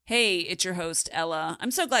Hey, it's your host, Ella.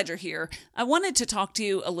 I'm so glad you're here. I wanted to talk to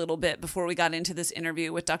you a little bit before we got into this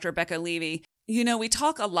interview with Dr. Becca Levy. You know, we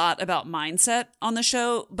talk a lot about mindset on the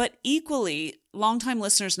show, but equally, longtime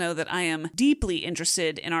listeners know that I am deeply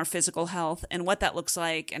interested in our physical health and what that looks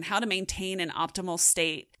like and how to maintain an optimal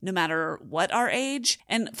state no matter what our age.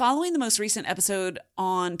 And following the most recent episode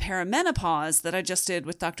on perimenopause that I just did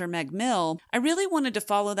with Dr. Meg Mill, I really wanted to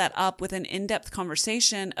follow that up with an in-depth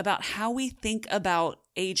conversation about how we think about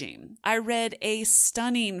aging. I read a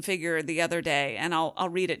stunning figure the other day, and I'll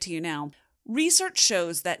read it to you now. Research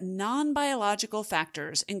shows that non-biological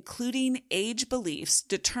factors, including age beliefs,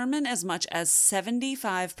 determine as much as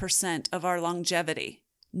 75% of our longevity.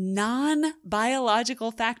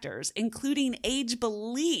 Non-biological factors, including age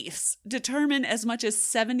beliefs, determine as much as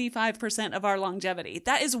 75% of our longevity.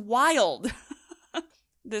 That is wild.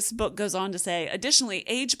 This book goes on to say, additionally,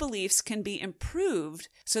 age beliefs can be improved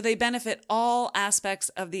so they benefit all aspects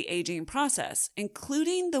of the aging process,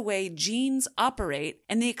 including the way genes operate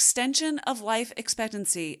and the extension of life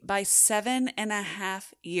expectancy by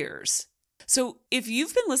 7.5 years. So if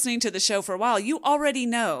you've been listening to the show for a while, you already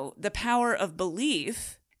know the power of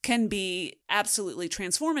belief can be absolutely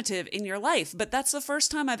transformative in your life. But that's the first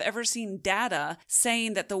time I've ever seen data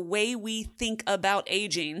saying that the way we think about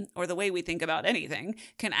aging, or the way we think about anything,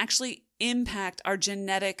 can actually impact our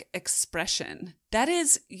genetic expression. That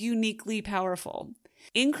is uniquely powerful.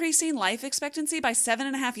 Increasing life expectancy by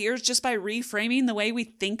 7.5 years just by reframing the way we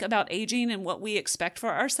think about aging and what we expect for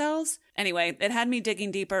ourselves. Anyway, it had me digging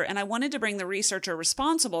deeper, and I wanted to bring the researcher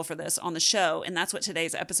responsible for this on the show, and that's what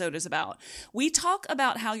today's episode is about. We talk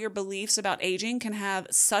about how your beliefs about aging can have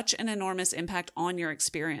such an enormous impact on your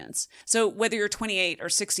experience. So whether you're 28 or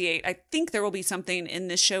 68, I think there will be something in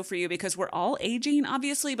this show for you because we're all aging,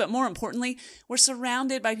 obviously, but more importantly, we're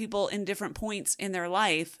surrounded by people in different points in their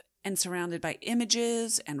life and surrounded by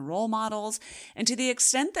images and role models. And to the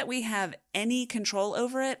extent that we have any control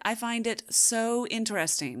over it, I find it so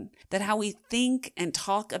interesting that how we think and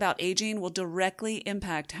talk about aging will directly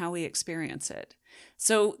impact how we experience it.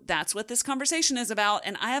 So that's what this conversation is about.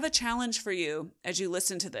 And I have a challenge for you as you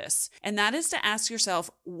listen to this. And that is to ask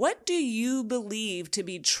yourself, what do you believe to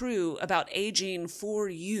be true about aging for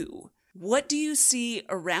you? What do you see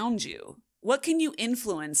around you? What can you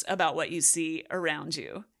influence about what you see around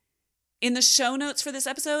you? In the show notes for this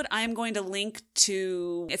episode, I am going to link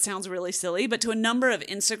to, it sounds really silly, but to a number of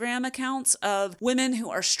Instagram accounts of women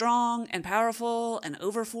who are strong and powerful and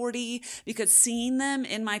over 40, because seeing them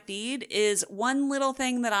in my feed is one little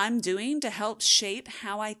thing that I'm doing to help shape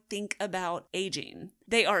how I think about aging.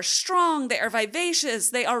 They are strong, they are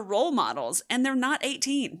vivacious, they are role models, and they're not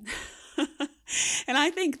 18. And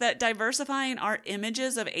I think that diversifying our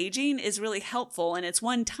images of aging is really helpful. And it's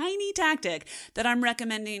one tiny tactic that I'm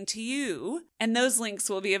recommending to you. And those links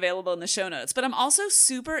will be available in the show notes. But I'm also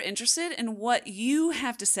super interested in what you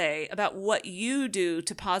have to say about what you do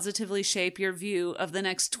to positively shape your view of the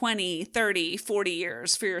next 20, 30, 40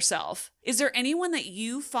 years for yourself. Is there anyone that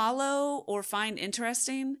you follow or find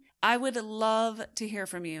interesting? I would love to hear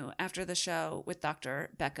from you after the show with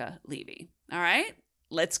Dr. Becca Levy. All right,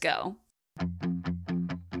 let's go.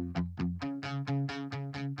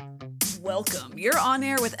 Welcome. You're on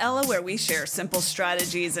air with Ella, where we share simple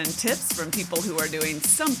strategies and tips from people who are doing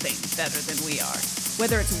something better than we are.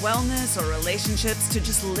 Whether it's wellness or relationships, to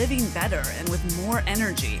just living better and with more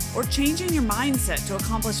energy, or changing your mindset to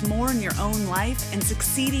accomplish more in your own life and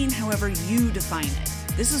succeeding however you define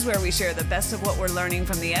it. This is where we share the best of what we're learning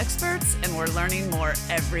from the experts, and we're learning more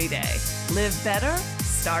every day. Live better,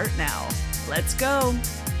 start now. Let's go.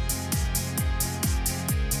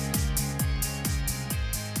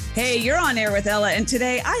 Hey, you're on air with Ella, and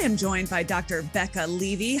today I am joined by Dr. Becca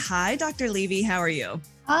Levy. Hi, Dr. Levy. How are you?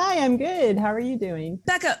 Hi, I'm good. How are you doing?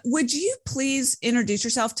 Becca, would you please introduce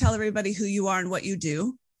yourself, tell everybody who you are and what you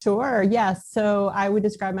do? Sure. Yes. So I would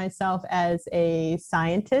describe myself as a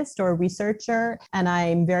scientist or researcher, and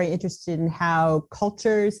I'm very interested in how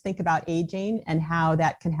cultures think about aging and how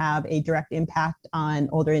that can have a direct impact on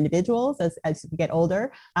older individuals as we get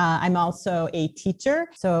older. I'm also a teacher.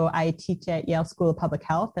 So I teach at Yale School of Public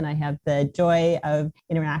Health, and I have the joy of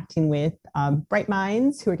interacting with bright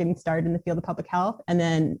minds who are getting started in the field of public health. And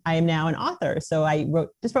then I am now an author. So I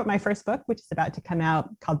just wrote my first book, which is about to come out,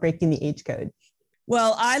 called Breaking the Age Code.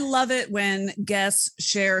 Well, I love it when guests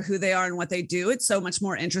share who they are and what they do. It's so much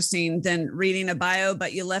more interesting than reading a bio,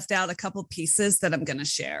 but you left out a couple pieces that I'm going to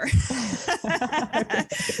share.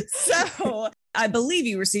 So I believe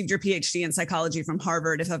you received your PhD in psychology from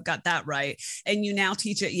Harvard, if I've got that right. And you now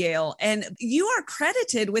teach at Yale. And you are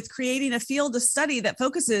credited with creating a field of study that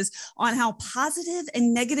focuses on how positive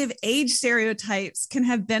and negative age stereotypes can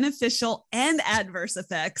have beneficial and adverse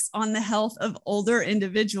effects on the health of older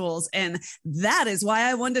individuals. And that is why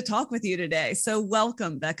I wanted to talk with you today. So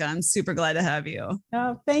welcome, Becca. I'm super glad to have you.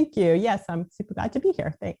 Oh, thank you. Yes, I'm super glad to be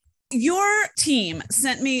here. Thanks. Your team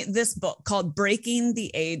sent me this book called Breaking the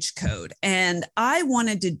Age Code, and I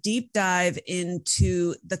wanted to deep dive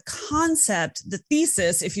into the concept, the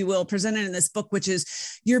thesis, if you will, presented in this book, which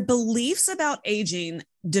is your beliefs about aging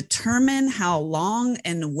determine how long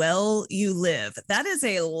and well you live. That is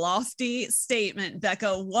a lofty statement,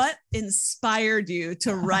 Becca. What inspired you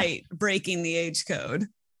to write Breaking the Age Code?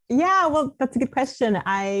 Yeah, well, that's a good question.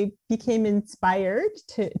 I became inspired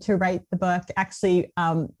to write the book. Actually,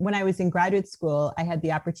 when I was in graduate school, I had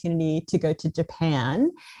the opportunity to go to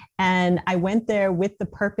Japan. And I went there with the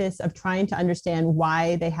purpose of trying to understand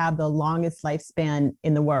why they have the longest lifespan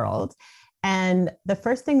in the world. And the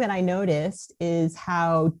first thing that I noticed is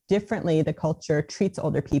how differently the culture treats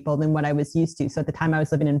older people than what I was used to. So at the time I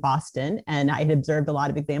was living in Boston, and I had observed a lot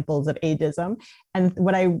of examples of ageism. And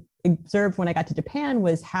what I observed when I got to Japan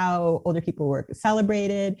was how older people were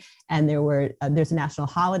celebrated. And there's a national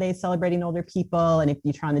holiday celebrating older people. And if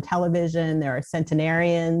you turn on the television, there are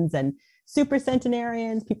centenarians and super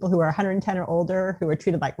centenarians, people who are 110 or older, who are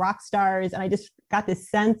treated like rock stars. And I just got this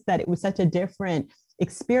sense that it was such a different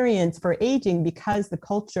experience for aging because the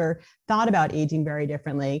culture thought about aging very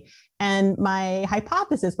differently. And my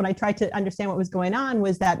hypothesis when I tried to understand what was going on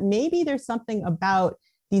was that maybe there's something about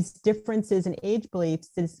these differences in age beliefs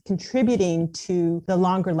is contributing to the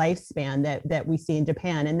longer lifespan that we see in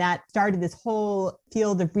Japan. And that started this whole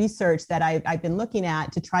field of research that I've been looking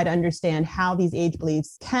at to try to understand how these age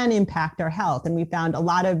beliefs can impact our health. And we found a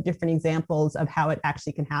lot of different examples of how it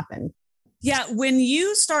actually can happen. Yeah, when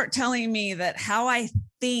you start telling me that how I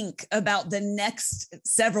think about the next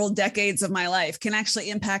several decades of my life can actually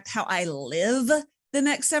impact how I live the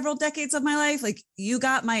next several decades of my life, like you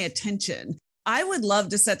got my attention. I would love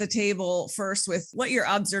to set the table first with what your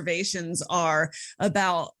observations are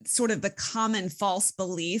about sort of the common false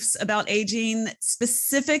beliefs about aging,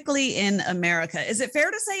 specifically in America. Is it fair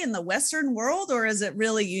to say in the Western world, or is it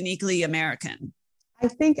really uniquely American? I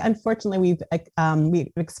think, unfortunately, we've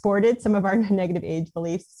exported some of our negative age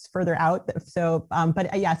beliefs further out. So,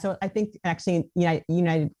 so I think actually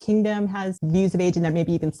United Kingdom has views of aging that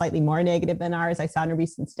maybe even slightly more negative than ours. I saw in a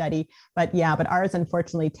recent study, but ours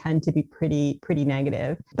unfortunately tend to be pretty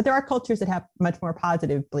negative. But there are cultures that have much more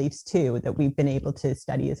positive beliefs too that we've been able to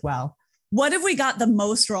study as well. What have we got the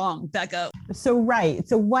most wrong, Becca? So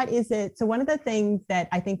what is it? So one of the things that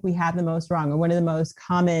I think we have the most wrong, or one of the most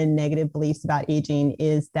common negative beliefs about aging,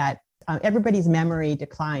 is that everybody's memory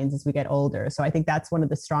declines as we get older. So I think that's one of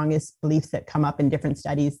the strongest beliefs that come up in different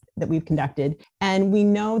studies that we've conducted. And we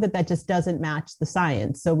know that just doesn't match the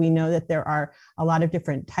science. So we know that there are a lot of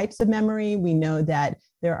different types of memory. We know that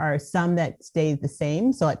there are some that stay the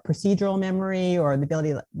same, so like procedural memory or the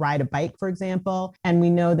ability to ride a bike, for example. And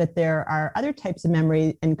we know that there are other types of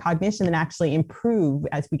memory and cognition that actually improve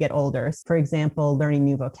as we get older. For example, learning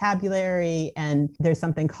new vocabulary. And there's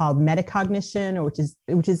something called metacognition,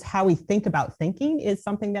 which is how we think about thinking, is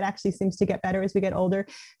something that actually seems to get better as we get older.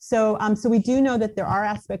 So we do know that there are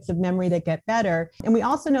aspects of memory that get better. And we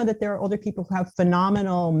also know that there are older people who have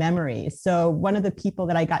phenomenal memories. So one of the people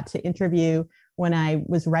that I got to interview when I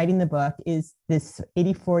was writing the book is this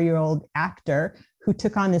 84-year-old actor who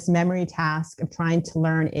took on this memory task of trying to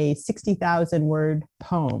learn a 60,000 word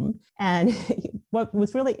poem. And what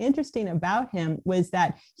was really interesting about him was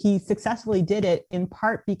that he successfully did it in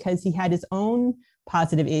part because he had his own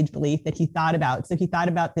positive age belief that he thought about. So he thought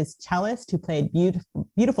about this cellist who played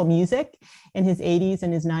beautiful music in his 80s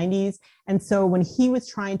and his 90s. And so when he was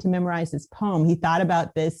trying to memorize his poem, he thought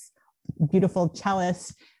about this beautiful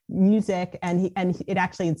cellist music, and it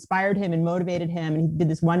actually inspired him and motivated him, and he did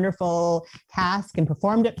this wonderful task and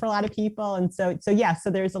performed it for a lot of people. And so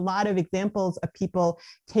there's a lot of examples of people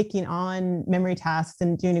taking on memory tasks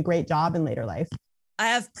and doing a great job in later life. I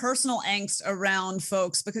have personal angst around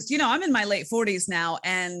folks because, I'm in my late 40s now.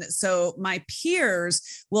 And so my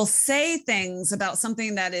peers will say things about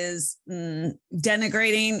something that is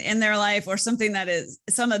denigrating in their life, or something that is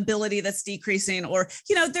some ability that's decreasing, or,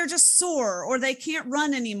 they're just sore, or they can't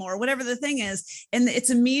run anymore, whatever the thing is. And it's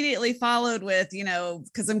immediately followed with,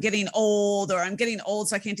 because I'm getting old, so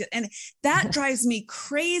I can't do it. And that drives me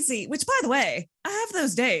crazy, which, by the way, I have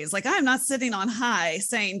those days. Like I'm not sitting on high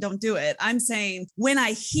saying, don't do it. I'm saying when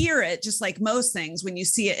I hear it, just like most things, when you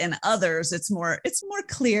see it in others, it's more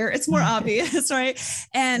clear. It's more obvious. Right.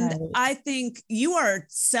 And Right. I think you are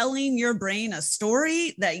selling your brain a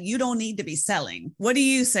story that you don't need to be selling. What do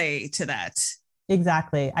you say to that?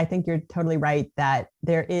 Exactly. I think you're totally right that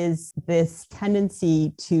there is this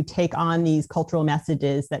tendency to take on these cultural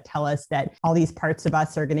messages that tell us that all these parts of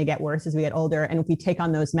us are going to get worse as we get older. And if we take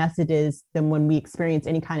on those messages, then when we experience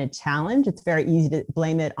any kind of challenge, it's very easy to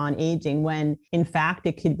blame it on aging when in fact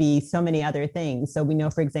it could be so many other things. So we know,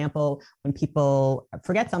 for example, when people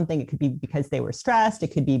forget something, it could be because they were stressed. It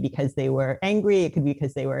could be because they were angry. It could be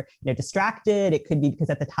because they were distracted. It could be because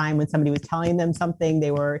at the time when somebody was telling them something,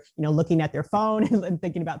 they were looking at their phone and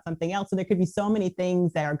thinking about something else. So there could be so many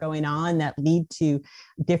things that are going on that lead to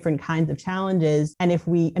different kinds of challenges. And if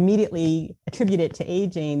we immediately attribute it to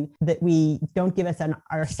aging, that we don't give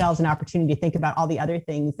ourselves an opportunity to think about all the other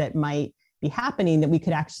things that might be happening that we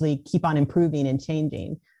could actually keep on improving and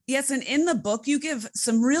changing. Yes. And in the book, you give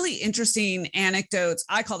some really interesting anecdotes.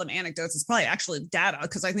 I call them anecdotes. It's probably actually data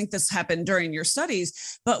because I think this happened during your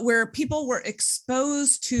studies, but where people were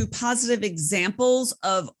exposed to positive examples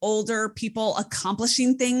of older people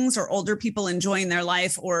accomplishing things or older people enjoying their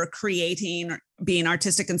life or creating or being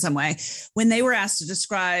artistic in some way. When they were asked to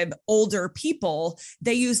describe older people,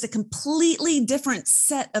 they used a completely different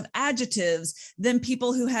set of adjectives than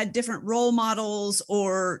people who had different role models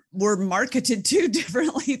or were marketed to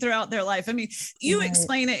differently throughout their life. I mean, you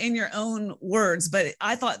explain it in your own words, but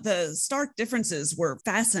I thought the stark differences were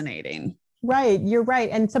fascinating. Right, you're right.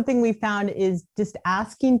 And something we found is just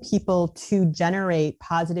asking people to generate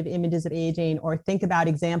positive images of aging or think about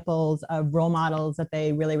examples of role models that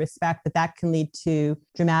they really respect, that can lead to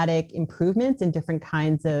dramatic improvements in different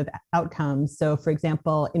kinds of outcomes. So for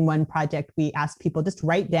example, in one project, we asked people just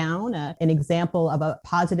write down an example of a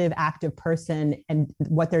positive active person and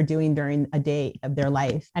what they're doing during a day of their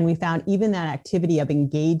life. And we found even that activity of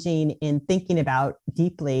engaging in thinking about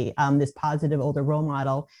deeply this positive older role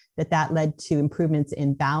model, that led to improvements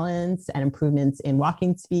in balance and improvements in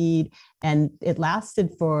walking speed. And it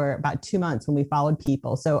lasted for about 2 months when we followed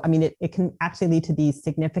people. So, I mean, it can actually lead to these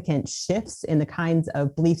significant shifts in the kinds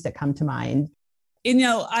of beliefs that come to mind.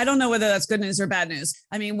 I don't know whether that's good news or bad news.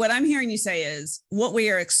 I mean, what I'm hearing you say is what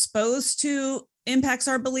we are exposed to impacts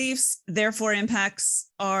our beliefs, therefore impacts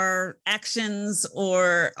our actions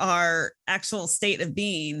or our actual state of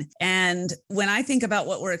being. And when I think about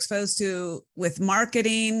what we're exposed to with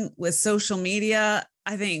marketing, with social media,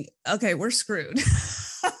 I think, okay, we're screwed.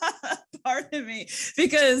 Pardon me,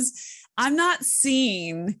 because I'm not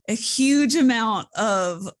seeing a huge amount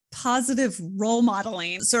of positive role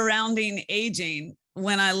modeling surrounding aging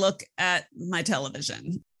when I look at my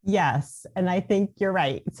television. Yes. And I think you're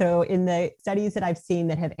right. So in the studies that I've seen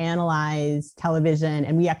that have analyzed television,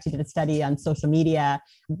 and we actually did a study on social media,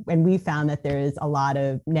 and we found that there is a lot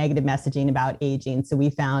of negative messaging about aging. So we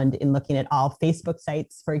found in looking at all Facebook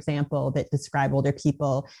sites, for example, that describe older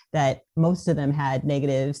people, that most of them had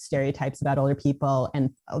negative stereotypes about older people. And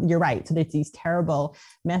you're right. So there's these terrible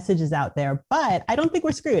messages out there, but I don't think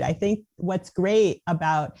we're screwed. I think what's great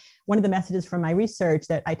about one of the messages from my research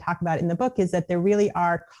that I talk about in the book is that there really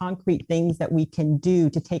are concrete things that we can do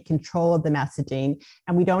to take control of the messaging.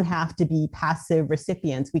 And we don't have to be passive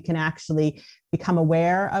recipients. We can actually become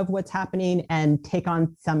aware of what's happening and take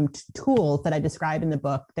on some tools that I describe in the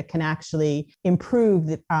book that can actually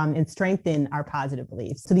improve and strengthen our positive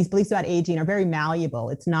beliefs. So these beliefs about aging are very malleable.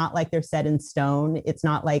 It's not like they're set in stone. It's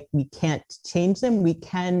not like we can't change them. We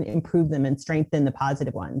can improve them and strengthen the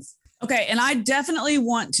positive ones. Okay. And I definitely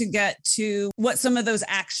want to get to what some of those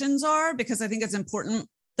actions are, because I think it's important.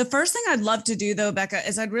 The first thing I'd love to do, though, Becca,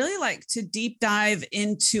 is I'd really like to deep dive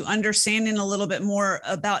into understanding a little bit more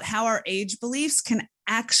about how our age beliefs can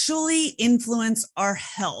actually influence our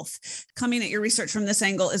health. Coming at your research from this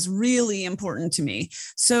angle is really important to me.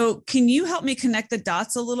 So can you help me connect the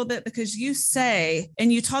dots a little bit? Because you say,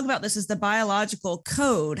 and you talk about this as the biological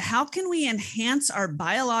code. How can we enhance our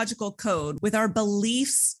biological code with our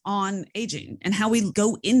beliefs on aging and how we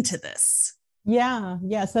go into this?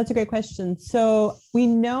 Yes, that's a great question. So we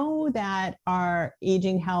know that our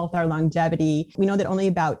aging health, our longevity, we know that only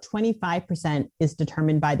about 25% is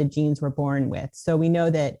determined by the genes we're born with. So we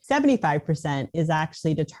know that 75% is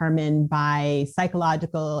actually determined by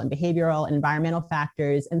psychological and behavioral and environmental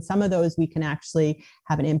factors. And some of those we can actually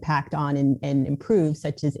have an impact on and improve,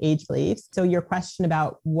 such as age beliefs. So your question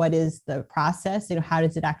about what is the process, how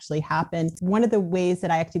does it actually happen? One of the ways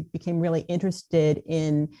that I actually became really interested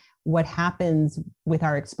in what happens with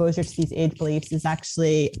our exposure to these age beliefs is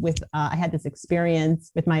actually I had this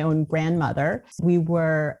experience with my own grandmother. We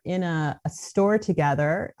were in a store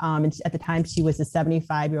together. And at the time, she was a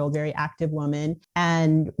 75-year-old, very active woman.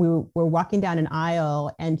 And we were walking down an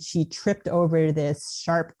aisle and she tripped over this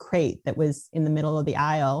sharp crate that was in the middle of the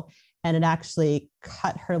aisle. And it actually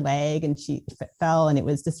cut her leg and she fell. And it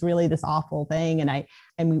was just really this awful thing. And I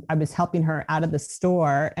was helping her out of the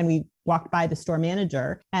store and we walked by the store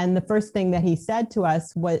manager. And the first thing that he said to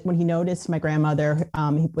us was, when he noticed my grandmother,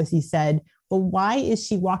 he said, well, why is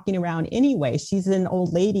she walking around anyway? She's an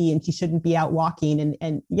old lady and she shouldn't be out walking.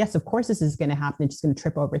 And yes, of course, this is going to happen. She's going to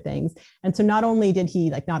trip over things. And so not only did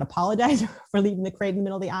he not apologize for leaving the crate in the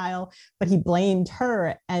middle of the aisle, but he blamed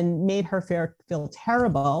her and made her feel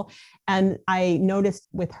terrible. And I noticed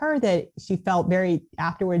with her that she felt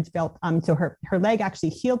so her leg actually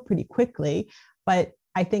healed pretty quickly, but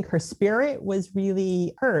I think her spirit was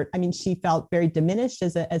really hurt. I mean, she felt very diminished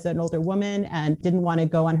as an older woman and didn't want to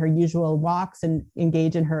go on her usual walks and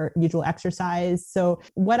engage in her usual exercise. So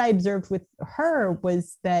what I observed with her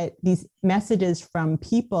was that these messages from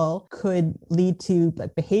people could lead to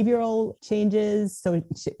behavioral changes. So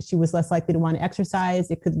she was less likely to want to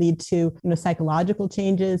exercise. It could lead to psychological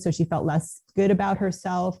changes. So she felt less good about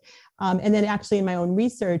herself. And then actually in my own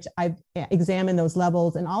research, I've examined those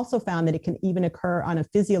levels and also found that it can even occur on a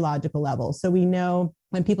physiological level. So we know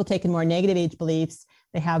when people take in more negative age beliefs,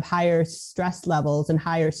 they have higher stress levels and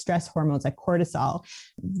higher stress hormones like cortisol.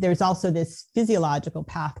 There's also this physiological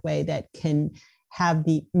pathway that can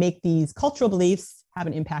make these cultural beliefs have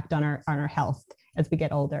an impact on our health as we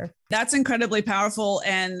get older. That's incredibly powerful.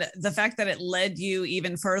 And the fact that it led you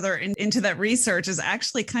even further into that research is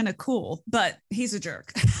actually kind of cool, but he's a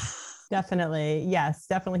jerk. Definitely. Yes,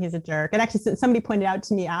 definitely. He's a jerk. And actually somebody pointed out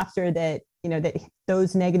to me after that, that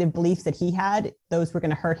those negative beliefs that he had, those were going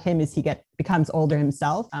to hurt him as he becomes older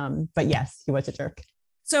himself. But yes, he was a jerk.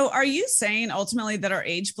 So are you saying ultimately that our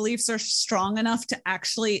age beliefs are strong enough to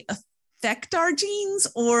actually affect our genes,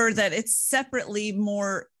 or that it's separately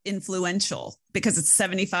more influential because it's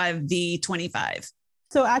 75 v 25?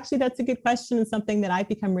 So actually, that's a good question and something that I've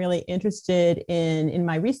become really interested in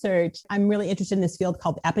my research. I'm really interested in this field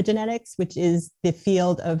called epigenetics, which is the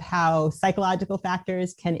field of how psychological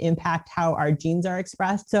factors can impact how our genes are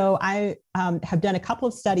expressed. So I have done a couple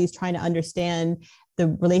of studies trying to understand the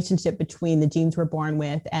relationship between the genes we're born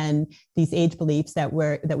with and these age beliefs that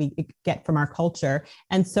we get from our culture.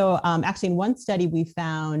 And so actually in one study, we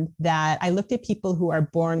found that I looked at people who are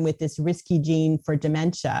born with this risky gene for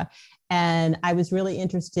dementia. And I was really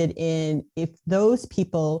interested in if those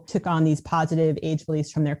people took on these positive age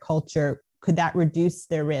beliefs from their culture, could that reduce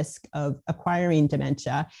their risk of acquiring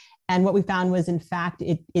dementia? And what we found was, in fact,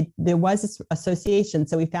 there was this association.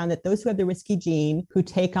 So we found that those who have the risky gene who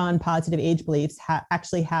take on positive age beliefs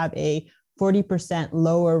actually have a 40%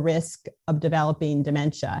 lower risk of developing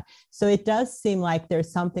dementia. So it does seem like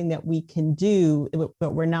there's something that we can do,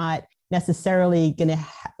 but we're not necessarily going to,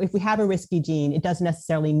 if we have a risky gene, it doesn't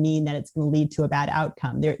necessarily mean that it's going to lead to a bad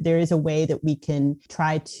outcome. There is a way that we can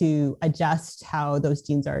try to adjust how those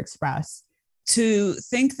genes are expressed. To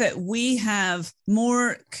think that we have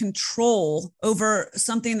more control over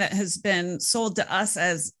something that has been sold to us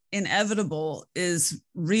as inevitable is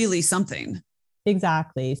really something.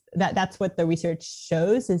 Exactly. That's what the research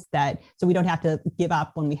shows, is that so we don't have to give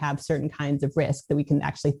up when we have certain kinds of risk, that we can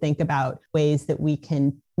actually think about ways that we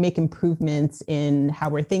can make improvements in how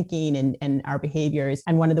we're thinking and our behaviors.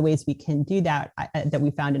 And one of the ways we can do that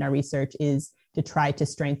we found in our research is to try to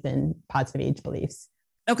strengthen positive age beliefs.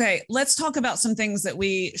 Okay, let's talk about some things that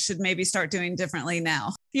we should maybe start doing differently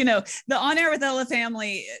now. The On Air with Ella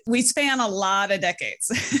family, we span a lot of decades.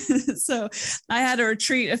 So I had a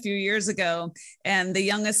retreat a few years ago, and the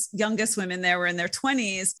youngest women there were in their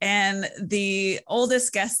 20s, and the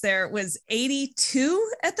oldest guest there was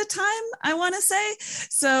 82 at the time, I want to say.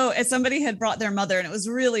 So as somebody had brought their mother, and it was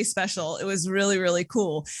really special. It was really, really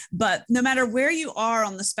cool. But no matter where you are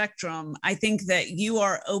on the spectrum, I think that you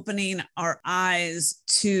are opening our eyes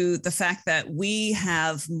to the fact that we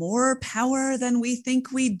have more power than we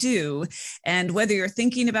think we do. And whether you're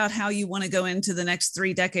thinking about how you want to go into the next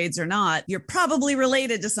 3 decades or not, you're probably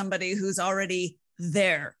related to somebody who's already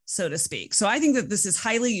there, so to speak. So I think that this is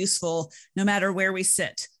highly useful no matter where we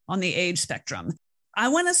sit on the age spectrum. I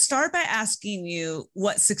want to start by asking you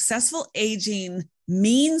what successful aging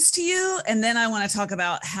means to you. And then I want to talk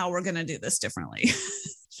about how we're going to do this differently.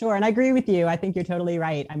 Sure. And I agree with you. I think you're totally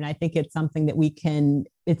right. I mean, I think it's something that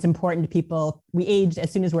it's important to people. We age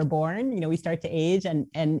as soon as we're born, we start to age, and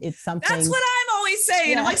it's something. That's what I'm always always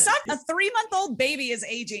say, Yeah. my son, a 3-month-old baby is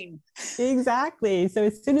aging. Exactly. So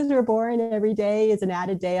as soon as we're born, every day is an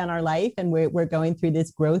added day on our life, and we're going through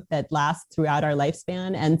this growth that lasts throughout our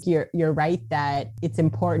lifespan. And you're right that it's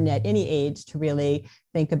important at any age to really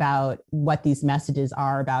think about what these messages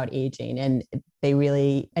are about aging. And they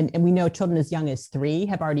really, and we know children as young as 3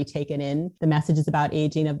 have already taken in the messages about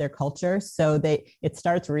aging of their culture. So it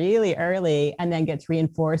starts really early and then gets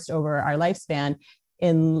reinforced over our lifespan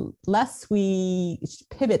unless we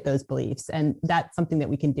pivot those beliefs. And that's something that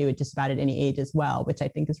we can do at just about at any age as well, which I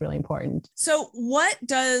think is really important. So what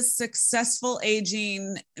does successful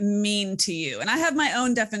aging mean to you? And I have my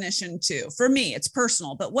own definition too. For me, it's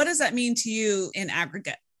personal, but what does that mean to you in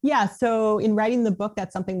aggregate? Yeah. So in writing the book,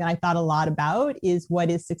 that's something that I thought a lot about, is what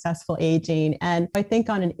is successful aging. And I think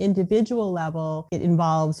on an individual level, it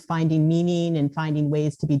involves finding meaning and finding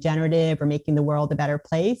ways to be generative or making the world a better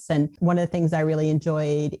place. And one of the things I really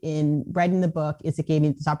enjoyed in writing the book is it gave me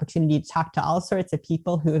this opportunity to talk to all sorts of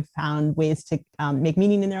people who have found ways to make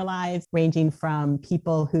meaning in their lives, ranging from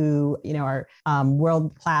people who, are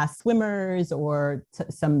world-class swimmers, or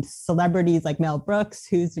some celebrities like Mel Brooks,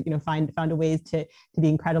 who's, found a ways to be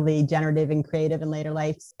incredibly generative and creative in later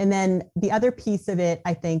life. And then the other piece of it,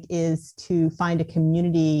 I think, is to find a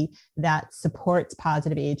community that supports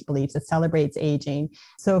positive age beliefs, that celebrates aging.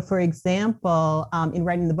 So for example, in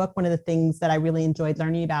writing the book, one of the things that I really enjoyed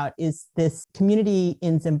learning about is this community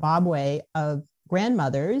in Zimbabwe of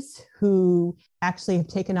grandmothers who actually have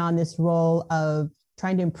taken on this role of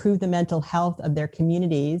trying to improve the mental health of their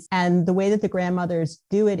communities. And the way that the grandmothers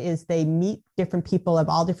do it is they meet different people of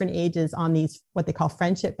all different ages on these, what they call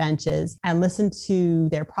friendship benches, and listen to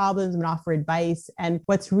their problems and offer advice. And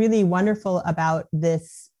what's really wonderful about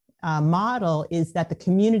this model is that the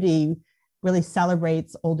community really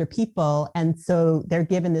celebrates older people. And so they're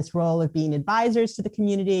given this role of being advisors to the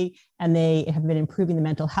community, and they have been improving the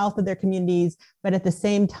mental health of their communities. But at the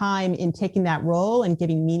same time, in taking that role and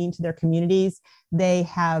giving meaning to their communities, they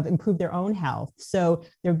have improved their own health. So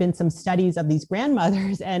there have been some studies of these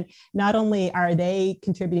grandmothers, and not only are they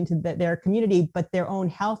contributing to their community, but their own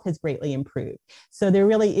health has greatly improved. So there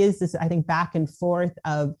really is this, I think, back and forth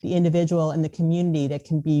of the individual and the community that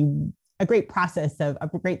can be a great process of a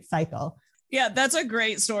great cycle. Yeah, that's a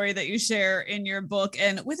great story that you share in your book.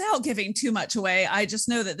 And without giving too much away, I just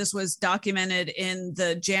know that this was documented in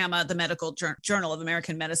the JAMA, the Medical Journal of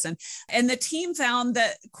American Medicine. And the team found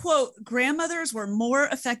that, quote, grandmothers were more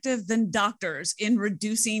effective than doctors in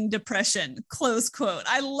reducing depression, close quote.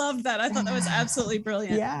 I loved that. I thought that was absolutely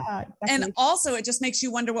brilliant. Yeah. Definitely. And also, it just makes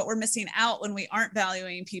you wonder what we're missing out when we aren't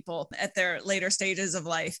valuing people at their later stages of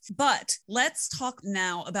life. But let's talk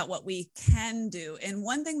now about what we can do. And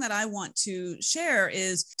one thing that I want to share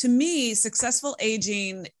is, to me, successful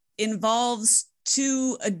aging involves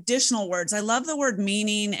 2 additional words. I love the word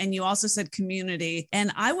meaning, and you also said community.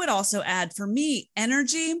 And I would also add, for me,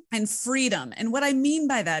 energy and freedom. And what I mean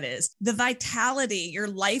by that is the vitality, your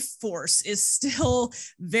life force is still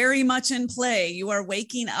very much in play. You are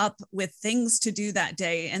waking up with things to do that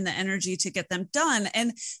day and the energy to get them done.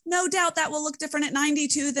 And no doubt that will look different at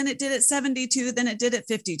 92 than it did at 72 than it did at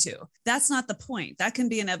 52. That's not the point. That can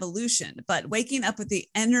be an evolution. But waking up with the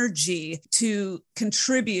energy to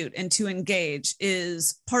contribute and to engage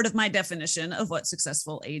is part of my definition of what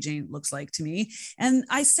successful aging looks like to me. And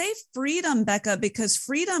I say freedom, Becca, because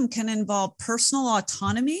freedom can involve personal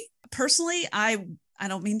autonomy. Personally, I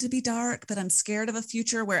don't mean to be dark, but I'm scared of a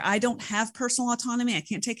future where I don't have personal autonomy. I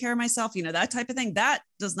can't take care of myself, that type of thing. That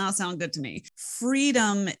does not sound good to me.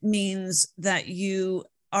 Freedom means that you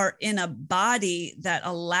are in a body that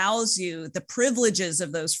allows you the privileges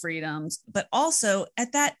of those freedoms, but also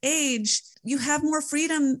at that age, you have more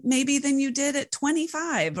freedom maybe than you did at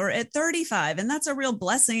 25 or at 35. And that's a real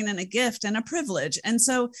blessing and a gift and a privilege. And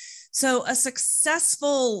so a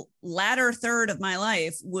successful latter third of my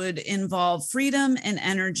life would involve freedom and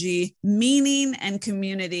energy, meaning and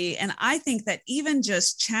community. And I think that even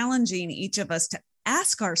just challenging each of us to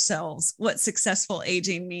ask ourselves what successful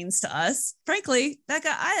aging means to us. Frankly, Becca,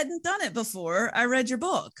 I hadn't done it before I read your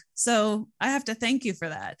book. So I have to thank you for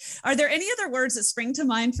that. Are there any other words that spring to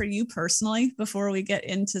mind for you personally before we get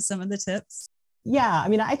into some of the tips? Yeah,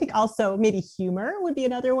 I think also maybe humor would be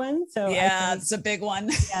another one. So yeah, it's a big one.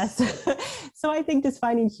 Yes. So I think just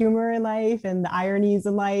finding humor in life and the ironies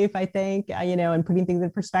in life, I think, and putting things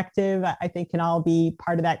in perspective, I think can all be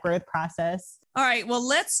part of that growth process. All right, well,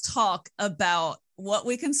 let's talk about what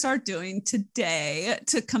we can start doing today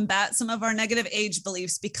to combat some of our negative age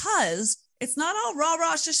beliefs, because it's not all rah,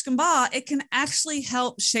 rah, shish kebab. It can actually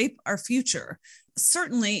help shape our future.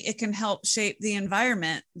 Certainly, it can help shape the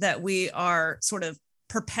environment that we are sort of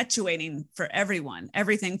perpetuating for everyone,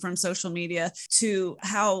 everything from social media to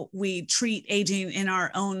how we treat aging in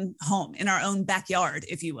our own home, in our own backyard,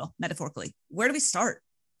 if you will, metaphorically. Where do we start?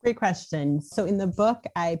 Great question. So in the book,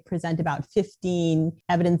 I present about 15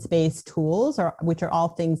 evidence-based tools, which are all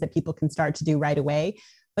things that people can start to do right away.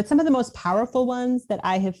 But some of the most powerful ones that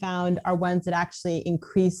I have found are ones that actually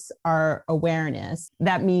increase our awareness.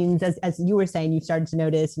 That means, as you were saying, you've started to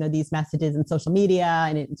notice, these messages in social media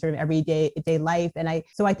and in sort of everyday life. And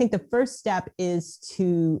I think the first step is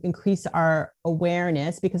to increase our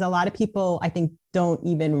awareness, because a lot of people, I think, don't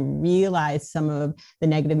even realize some of the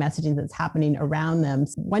negative messaging that's happening around them.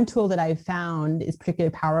 One tool that I've found is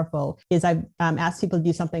particularly powerful is I've asked people to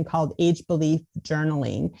do something called age belief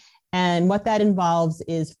journaling. And what that involves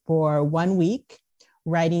is for 1 week,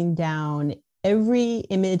 writing down every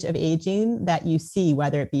image of aging that you see,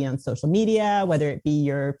 whether it be on social media, whether it be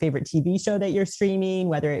your favorite TV show that you're streaming,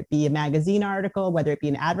 whether it be a magazine article, whether it be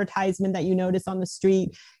an advertisement that you notice on the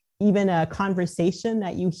street, even a conversation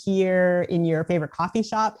that you hear in your favorite coffee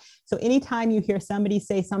shop. So anytime you hear somebody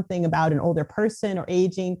say something about an older person or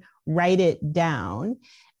aging, write it down.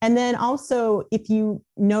 And then also, if you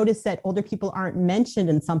notice that older people aren't mentioned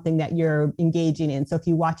in something that you're engaging in, so if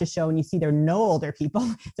you watch a show and you see there are no older people,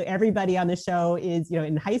 so everybody on the show is,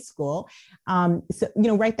 in high school,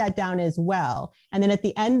 write that down as well. And then at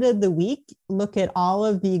the end of the week, look at all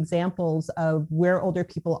of the examples of where older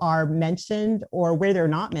people are mentioned or where they're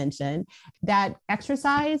not mentioned. That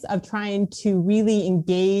exercise of trying to really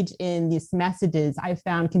engage in these messages, I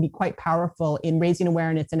found can be quite powerful in raising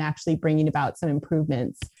awareness and actually bringing about some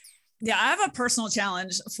improvements. Yeah, I have a personal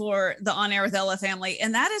challenge for the On Air with Ella family,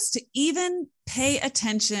 and that is to even pay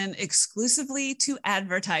attention exclusively to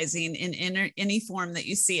advertising in any form that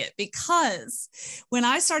you see it. Because when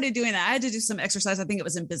I started doing that, I had to do some exercise. I think it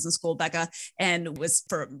was in business school, Becca, and it was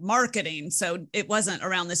for marketing. So it wasn't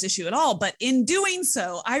around this issue at all. But in doing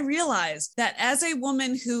so, I realized that as a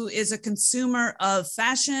woman who is a consumer of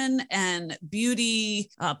fashion and beauty,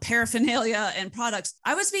 paraphernalia and products,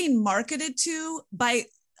 I was being marketed to by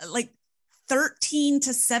like 13 to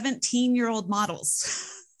 17-year-old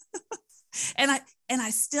models. And I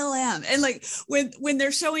still am. And like when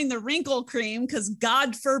they're showing the wrinkle cream, because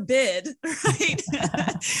God forbid, right?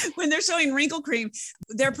 When they're showing wrinkle cream,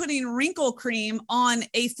 they're putting wrinkle cream on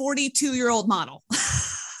a 42-year-old model.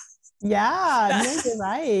 Yeah, no, you're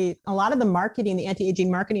right. A lot of the marketing, the anti-aging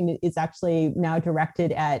marketing, is actually now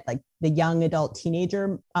directed at like the young adult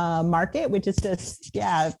teenager market, which is just,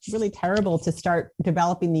 really terrible to start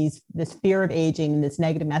developing this fear of aging and this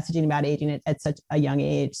negative messaging about aging at such a young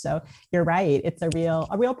age. So you're right. It's a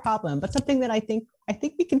real problem, but something that I think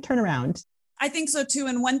we can turn around. I think so too.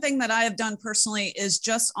 And one thing that I have done personally is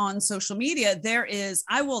just on social media,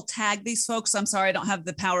 I will tag these folks. I'm sorry, I don't have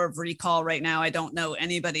the power of recall right now. I don't know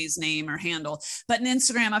anybody's name or handle, but in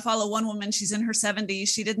Instagram, I follow one woman. She's in her 70s.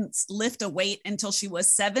 She didn't lift a weight until she was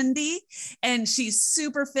 70 and she's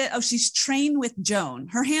super fit. Oh, she's Train with Joan.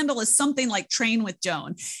 Her handle is something like Train with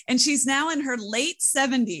Joan. And she's now in her late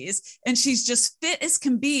 70s and she's just fit as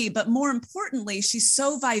can be. But more importantly, she's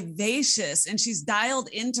so vivacious and she's dialed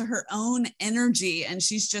into her own energy, and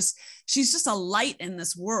she's just a light in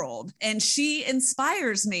this world, and she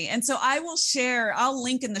inspires me. And so I'll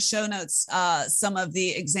link in the show notes some of the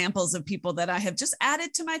examples of people that I have just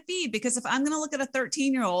added to my feed, because if I'm going to look at a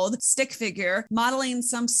 13-year-old stick figure modeling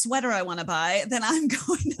some sweater I want to buy, then I'm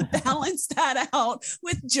going to balance that out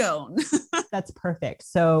with Joan. That's perfect.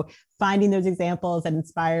 So finding those examples that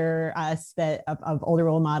inspire us of older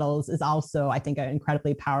role models is also, I think,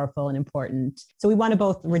 incredibly powerful and important. So we want to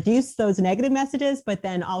both reduce those negative messages, but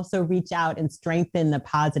then also reach out and strengthen the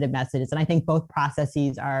positive messages. And I think both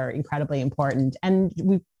processes are incredibly important. And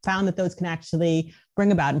we've found that those can actually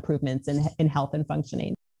bring about improvements in health and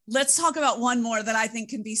functioning. Let's talk about one more that I think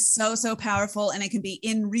can be so, so powerful, and it can be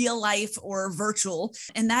in real life or virtual.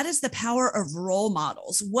 And that is the power of role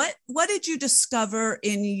models. What did you discover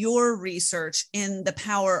in your research in the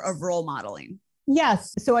power of role modeling?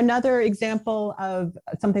 Yes. So another example of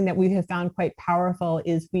something that we have found quite powerful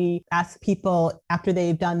is we ask people, after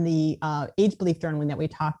they've done the age belief journaling that we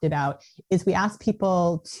talked about, is we ask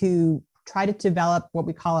people to try to develop what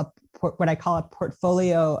I call a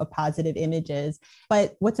portfolio of positive images.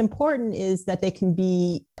 But what's important is that they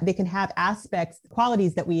can have aspects,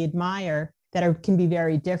 qualities that we admire, can be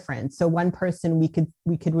very different. So one person we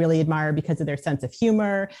could really admire because of their sense of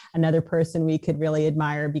humor, another person we could really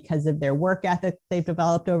admire because of their work ethic they've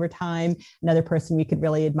developed over time, another person we could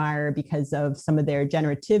really admire because of some of their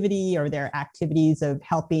generativity or their activities of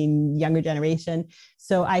helping younger generation.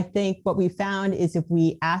 So I think what we found is if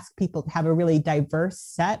we ask people to have a really diverse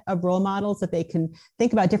set of role models, that they can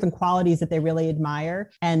think about different qualities that they really admire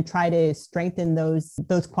and try to strengthen those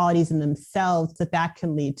qualities in themselves, that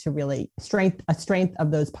can lead to really a strength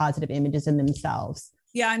of those positive images in themselves.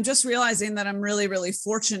 Yeah, I'm just realizing that I'm really, really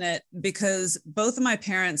fortunate because both of my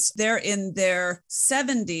parents, they're in their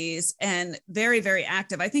 70s and very, very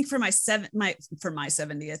active. I think for my father's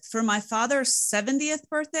 70th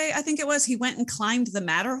birthday, I think it was, he went and climbed the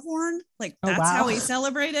Matterhorn. Like that's how he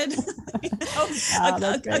celebrated.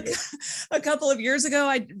 A couple of years ago,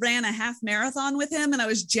 I ran a half marathon with him and I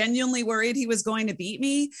was genuinely worried he was going to beat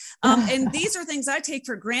me. And these are things I take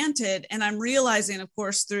for granted. And I'm realizing, of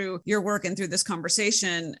course, through your work and through this conversation,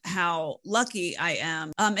 how lucky I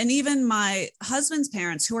am. And even my husband's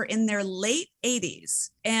parents, who are in their late 80s,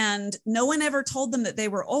 and no one ever told them that they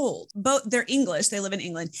were old. Both they're English, they live in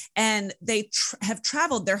England, and they have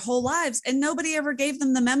traveled their whole lives, and nobody ever gave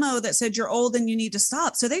them the memo that said you're old and you need to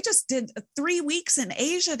stop. So they just did 3 weeks in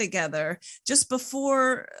Asia together just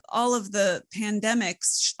before all of the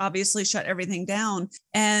pandemics obviously shut everything down.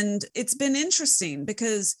 And it's been interesting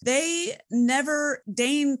because they never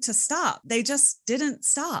deigned to stop. They just didn't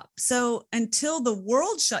stop. So until the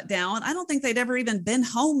world shut down, I don't think they'd ever even been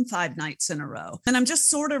home 5 nights in a row. And I'm just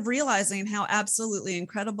sort of realizing how absolutely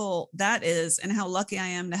incredible that is and how lucky I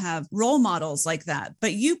am to have role models like that.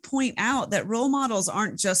 But you point out that role models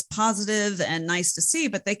aren't just positive and nice to see,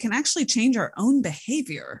 but they can actually change our own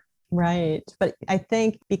behavior. Right. But I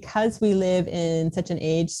think because we live in such an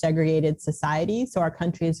age segregated society, so our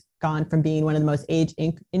country has gone from being one of the most age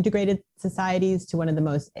integrated societies to one of the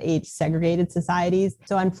most age segregated societies.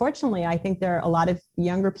 So unfortunately, I think there are a lot of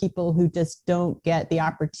younger people who just don't get the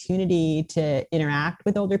opportunity to interact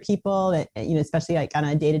with older people, especially like on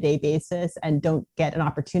a day-to-day basis, and don't get an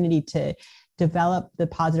opportunity to develop the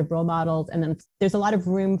positive role models. And then there's a lot of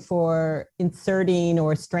room for inserting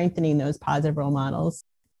or strengthening those positive role models.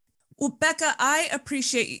 Well, Becca, I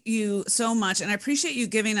appreciate you so much. And I appreciate you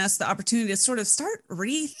giving us the opportunity to sort of start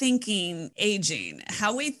rethinking aging,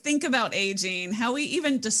 how we think about aging, how we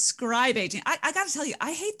even describe aging. I got to tell you,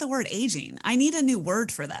 I hate the word aging. I need a new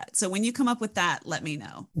word for that. So when you come up with that, let me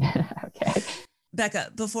know. Okay.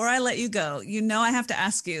 Becca, before I let you go, I have to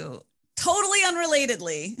ask you, totally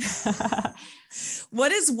unrelatedly,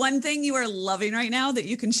 what is one thing you are loving right now that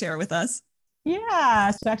you can share with us?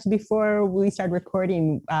 Yeah. So actually, before we started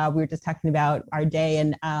recording, we were just talking about our day.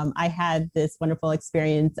 And I had this wonderful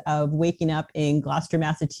experience of waking up in Gloucester,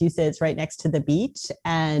 Massachusetts, right next to the beach.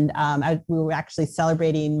 And we were actually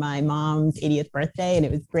celebrating my mom's 80th birthday. And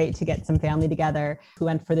it was great to get some family together who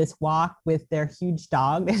went for this walk with their huge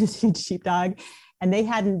dog, this huge sheepdog. And they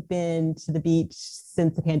hadn't been to the beach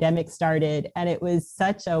since the pandemic started. And it was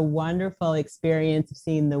such a wonderful experience of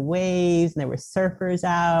seeing the waves, and there were surfers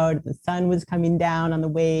out, the sun was coming down on the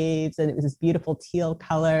waves, and it was this beautiful teal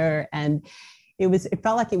color. And it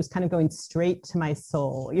felt like it was kind of going straight to my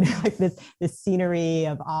soul, like this scenery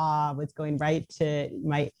of awe was going right to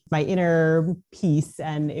my inner peace.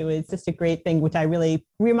 And it was just a great thing, which I really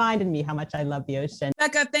reminded me how much I love the ocean.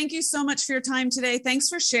 Becca, thank you so much for your time today. Thanks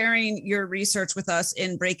for sharing your research with us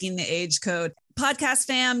in Breaking the Age Code. Podcast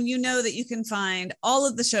fam, you know that you can find all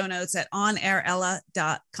of the show notes at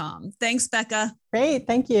onairella.com. Thanks, Becca. Great.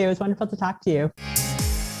 Thank you. It was wonderful to talk to you.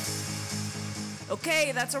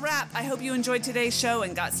 Okay, that's a wrap. I hope you enjoyed today's show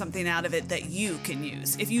and got something out of it that you can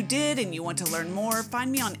use. If you did and you want to learn more,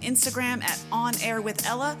 find me on Instagram at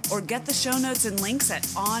OnAirWithElla or get the show notes and links at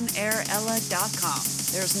OnAirElla.com.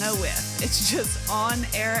 There's no with. It's just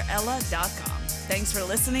OnAirElla.com. Thanks for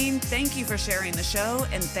listening. Thank you for sharing the show,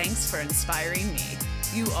 and thanks for inspiring me.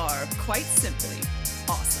 You are quite simply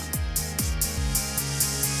awesome.